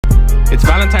It's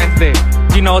Valentine's Day.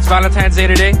 Do you know it's Valentine's Day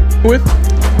today? With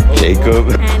Jacob.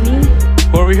 Annie.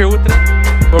 Who are we here with today?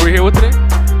 Who are we here with today?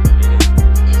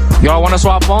 Y'all want to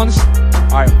swap phones? All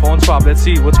right, phone swap. Let's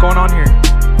see what's going on here.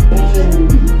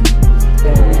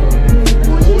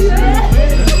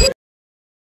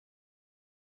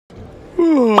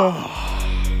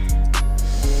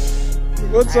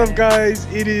 What's up, guys?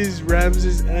 It is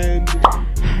Ramses and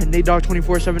Nate Dog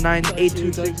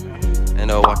 2479-826. And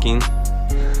Joaquin.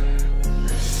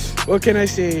 what can I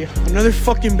say? Another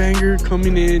fucking banger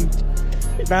coming in.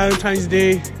 Valentine's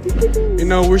Day. You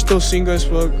know, we're still single as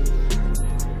fuck.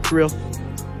 Real.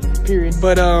 Period.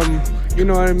 But you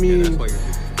know what I mean?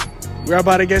 We're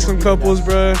about to get some couples,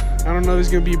 bro. I don't know if it's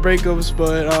gonna be breakups,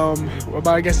 but we're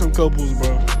about to get some couples,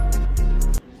 bro.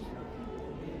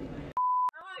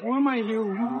 What am I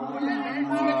doing?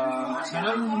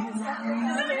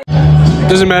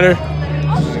 Doesn't matter.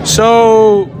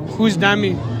 So, who's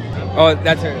Dami? Oh,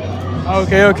 that's her.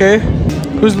 Okay, okay.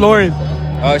 Who's Lauren?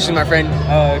 Oh, she's my friend.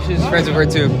 She's friends with her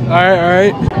too.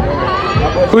 Alright.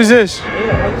 Who's this?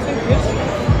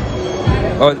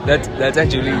 Oh, that's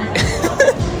actually.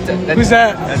 Who's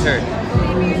that? That's her.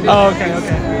 Oh, okay.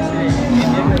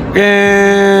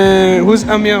 And who's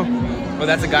Amiel? Oh,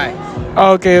 that's a guy.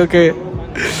 Oh, okay.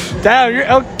 Damn, you're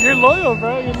loyal,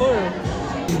 bro. You're loyal.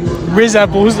 Riz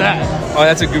Apple, who's that? Oh,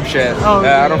 that's a group chat. Oh, okay.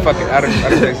 I don't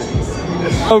text it.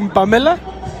 Pamela?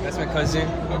 That's my cousin.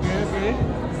 Okay.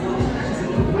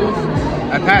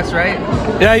 I passed, right?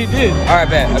 Yeah, you did. All right,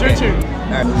 bet. It's Okay. your turn. All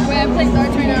right. Wait, I'm playing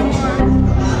darts right now.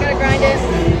 Gotta grind it.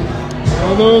 I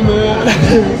know, man.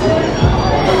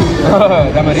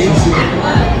 Damaris.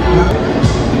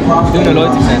 Doing the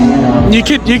loyalty test.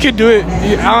 You could do it. I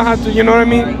don't have to. You know what I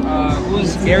mean?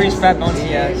 Who's Gary's fat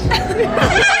bouncy ass?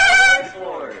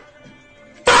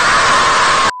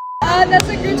 That's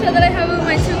a group chat that I have with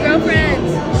my two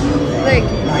girlfriends. Like,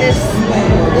 it's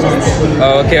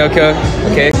Oh,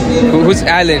 okay. Who's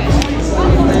Alan?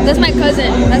 that's my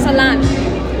cousin. That's Alan.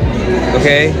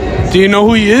 Okay. Do you know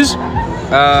who he is?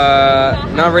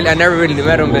 Not really. I never really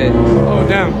met him, but. Oh,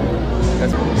 damn.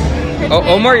 Oh,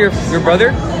 Omar, your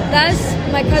brother? That's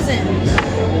my cousin.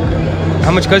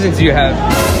 How much cousins do you have?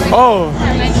 Oh,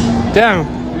 damn.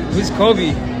 Who's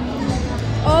Kobe?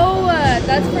 Oh,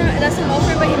 that's an old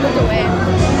friend, but he moved away.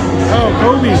 Oh,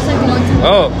 Kobe. That was like a long time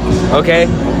ago. Oh, okay.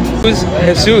 Who's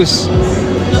Jesus?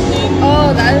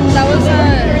 Oh, that was the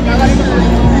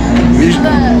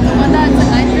one that's a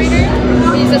ninth grader.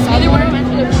 He's a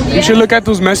sophomore. You should look at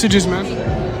those messages, man.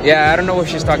 Yeah, I don't know what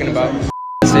she's talking about.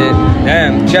 That's it.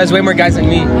 Damn, she has way more guys than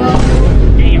me.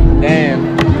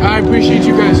 Damn. I appreciate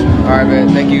you guys. Alright, man.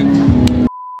 Thank you.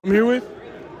 I'm here with.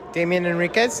 Damian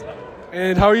Enriquez.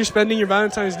 And how are you spending your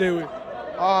Valentine's Day with?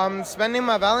 Spending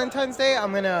my Valentine's Day,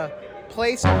 I'm gonna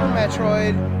play Super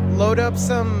Metroid, load up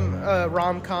some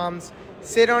rom-coms,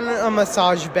 sit on a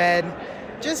massage bed,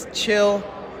 just chill,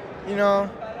 you know.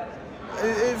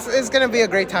 It's gonna be a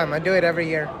great time. I do it every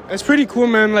year. It's pretty cool,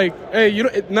 man. Like, hey,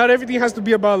 not everything has to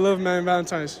be about love, man.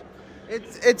 Valentine's.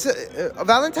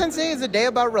 Valentine's Day is a day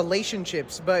about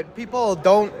relationships, but people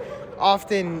don't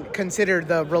often consider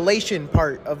the relation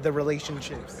part of the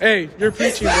relationships. Hey, you're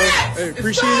preaching, bro. Hey,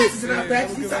 appreciate it. Hey,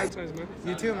 have a good Valentine's, man.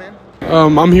 You too, man.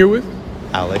 I'm here with.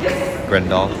 Alec.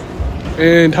 Grendel.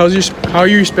 And how are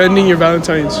you spending your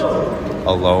Valentine's?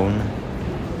 Alone.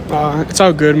 It's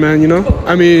all good, man. You know.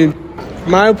 I mean,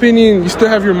 my opinion, you still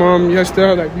have your mom. You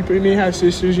still have you may have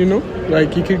sisters. You know,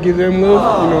 like you could give them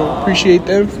love. You know, appreciate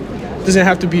them. Doesn't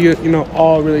have to be a,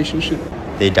 all relationship.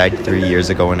 They died 3 years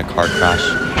ago in a car crash.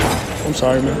 I'm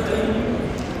sorry, man.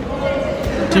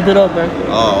 Keep it up, man.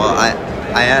 Oh, well,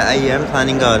 I am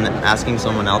planning on asking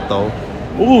someone out though.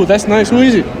 Ooh, that's nice. Who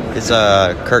is it? It's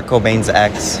Kurt Cobain's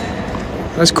ex.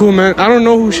 That's cool, man. I don't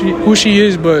know who she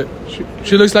is, but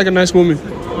she looks like a nice woman.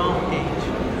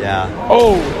 Yeah.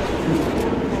 Oh,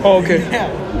 okay.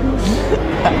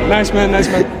 Nice man.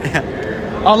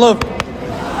 I love.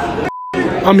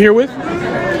 I'm here with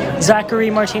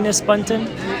Zachary Martinez Bunton.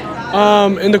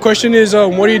 And the question is,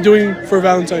 what are you doing for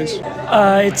Valentine's?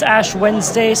 It's Ash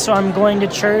Wednesday, so I'm going to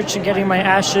church and getting my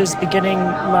ashes, beginning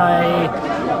my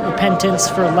repentance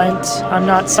for Lent. I'm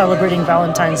not celebrating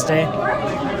Valentine's Day.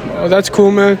 Oh, that's cool,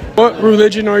 man. What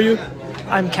religion are you?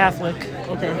 I'm Catholic.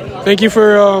 Okay. Thank you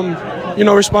for,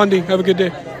 responding. Have a good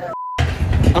day.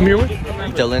 I'm here with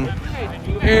Dylan.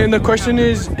 And the question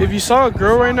is, if you saw a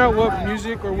girl right now, what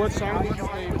music or what song would you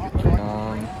play?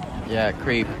 Yeah,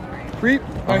 Creep. Creep?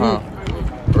 By who?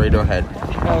 Radiohead.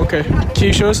 Oh, okay. Can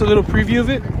you show us a little preview of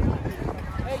it?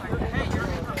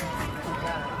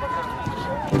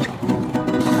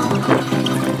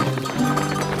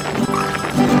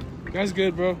 That's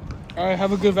good, bro. All right,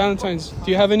 have a good Valentine's.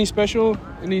 Do you have any special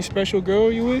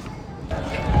girl you with?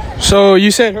 So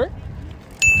you said her?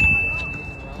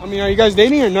 I mean, are you guys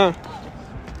dating or not?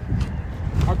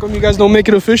 How come you guys don't make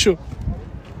it official?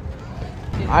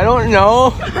 I don't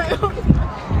know.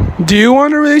 Do you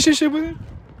want a relationship with her?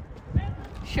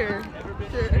 Sure.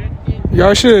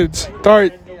 Y'all should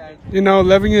start,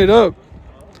 leveling it up.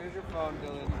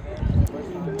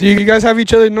 Do you guys have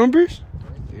each other's numbers?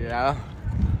 Yeah.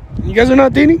 You guys are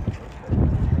not dating?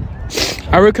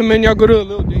 I recommend y'all go to a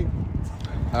little date.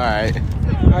 Alright.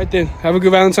 All right then. Have a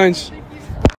good Valentine's.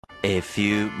 A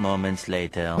few moments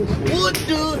later. What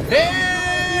the hell?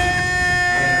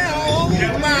 Oh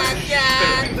my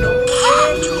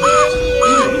God.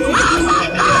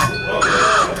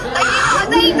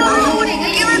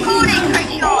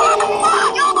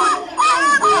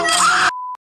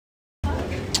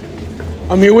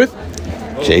 I'm here with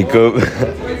Jacob.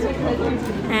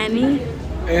 Annie.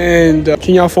 and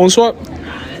can y'all phone swap?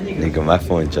 Nigga, my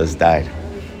phone just died.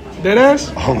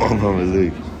 Deadass? Oh, my mama,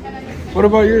 look. What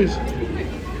about yours?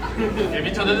 Give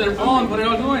each other their phone. What are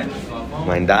y'all doing?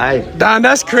 Mine died. Damn,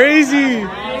 that's crazy.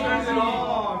 Look.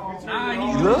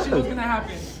 What's gonna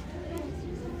happen?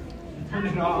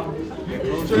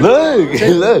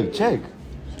 Look, check.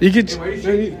 You could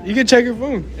check your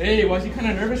phone. Hey, why is he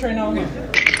kind of nervous right now?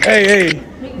 Hey.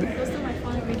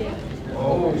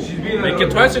 Oh, she's being like, make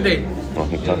it twice a day. Oh,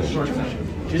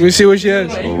 Let me see what she has.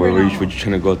 what you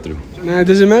trying to go through? Nah, it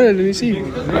doesn't matter. Let me see.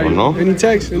 I don't know. Any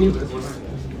text? Do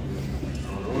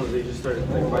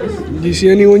you see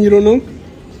anyone you don't know?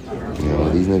 No,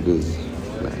 these niggas.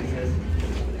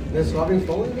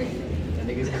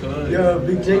 Yo,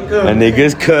 Big Jacob. My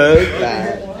niggas cook.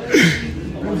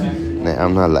 Nah,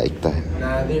 I'm not like that.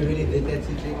 Nah, they really did that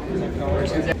to Jacob.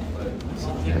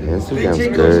 Instagram's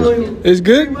good. It's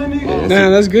good? Yeah, Nah,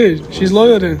 that's good. She's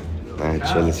loyal then. Nah,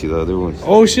 chill and see the other ones.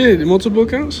 Oh shit, multiple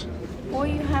accounts? Or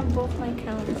you have both my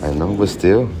accounts. I know, but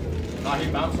still.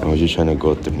 I was just trying to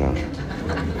go through now.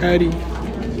 Addie.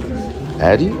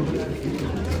 Addie?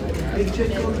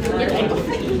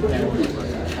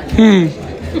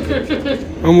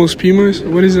 Almost Pimas?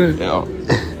 What is that? No.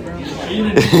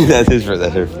 That's his friend.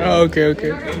 That's her friend. Oh,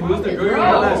 okay.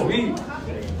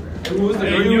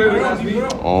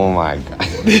 Oh my god.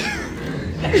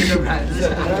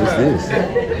 What's this?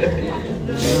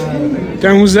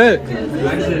 Damn, who's that?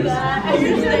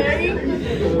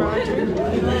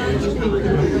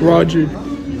 Roger.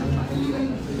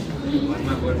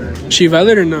 She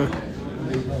valid or not?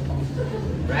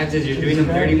 Francis, you're doing him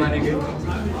dirty, my nigga.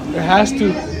 It has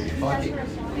to.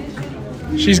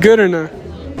 She's good or not?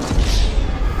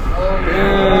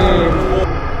 Damn.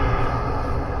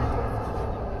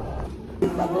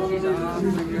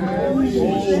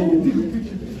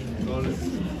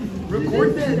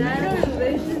 Record that.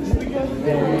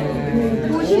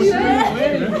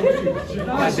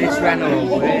 That bitch ran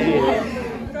away.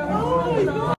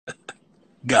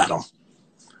 Got him.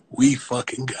 We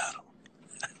fucking got him.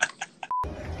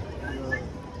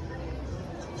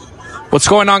 What's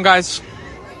going on, guys?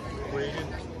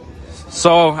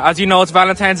 So, as you know, it's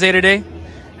Valentine's Day today.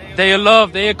 Day of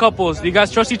love, day of couples. Do you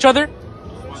guys trust each other?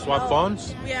 Swap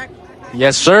phones? We are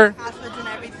Yes, sir. passwords and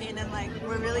everything, and like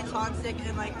we're really toxic,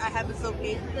 and like I have his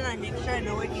location, and I make sure I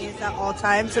know where he is at all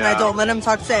times, and I don't let him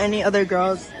talk to any other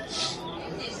girls.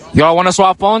 Y'all want to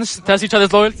swap phones? Test each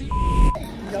other's loyalty?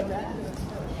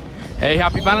 Hey,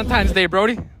 happy Valentine's Day,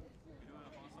 Brody. I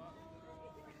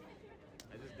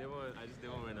just did one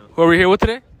right now. Who are we here with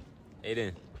today?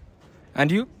 Aiden. And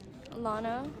you?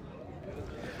 Lana.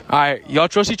 Alright, y'all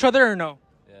trust each other or no?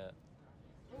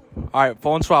 Yeah. Alright,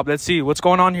 phone swap. Let's see. What's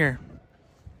going on here?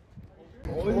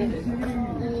 Oh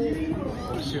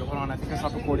shit, hold on. I think I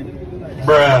stopped recording.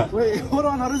 Bruh. Wait, hold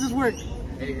on. How does this work?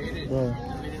 Did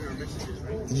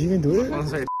you even do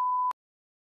it?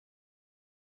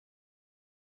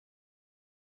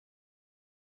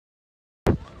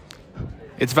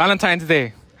 It's Valentine's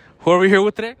Day. Who are we here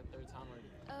with today?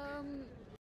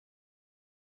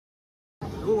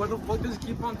 Why the fuck does it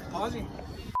keep on pausing?